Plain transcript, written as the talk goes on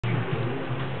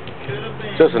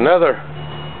Just another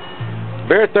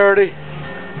Beer 30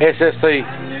 SSC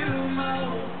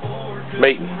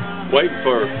meeting. Waiting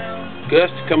for Gus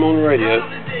to come on the radio.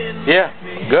 Yeah,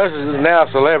 Gus is now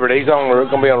a celebrity. He's going to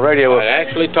be on the radio with I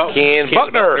actually talked to Ken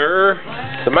Buckner.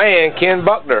 The man, Ken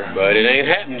Buckner. But it ain't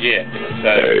happened yet.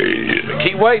 So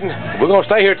keep waiting. We're going to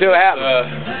stay here till it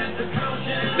happens.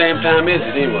 Damn time is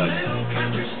it anyway?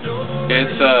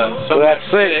 It's so that's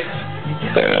 6.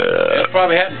 It'll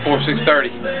probably happen before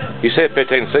 6:30. You said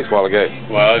 15 to 6 a while ago.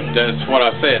 Well, that's what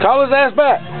I said. Call his ass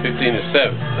back. 15 to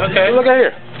 7. Okay. Look at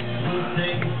here.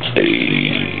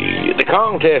 The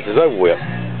contest is over with.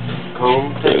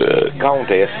 Contest.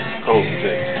 Contest.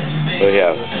 We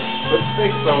have. Put the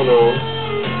stick phone on.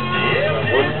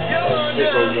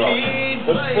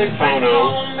 Put the stick phone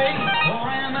on.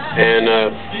 And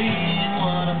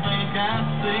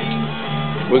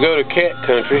we go to cat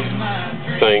country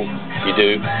thing. You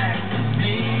do.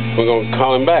 We're gonna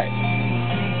call him back.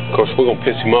 Of course, we're gonna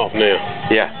piss him off now.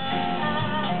 Yeah.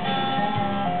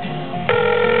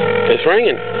 It's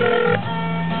ringing.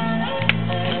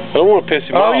 I don't want to piss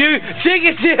him off. Oh, you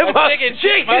Chickenshit,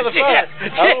 Chickenshit.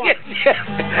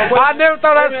 I never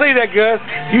thought I'd see that, Gus.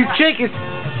 You chicken.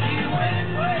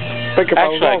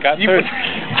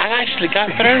 I actually got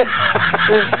through.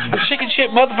 Chickenshit,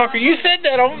 motherfucker. You said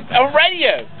that on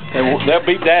radio. They'll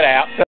beep that out.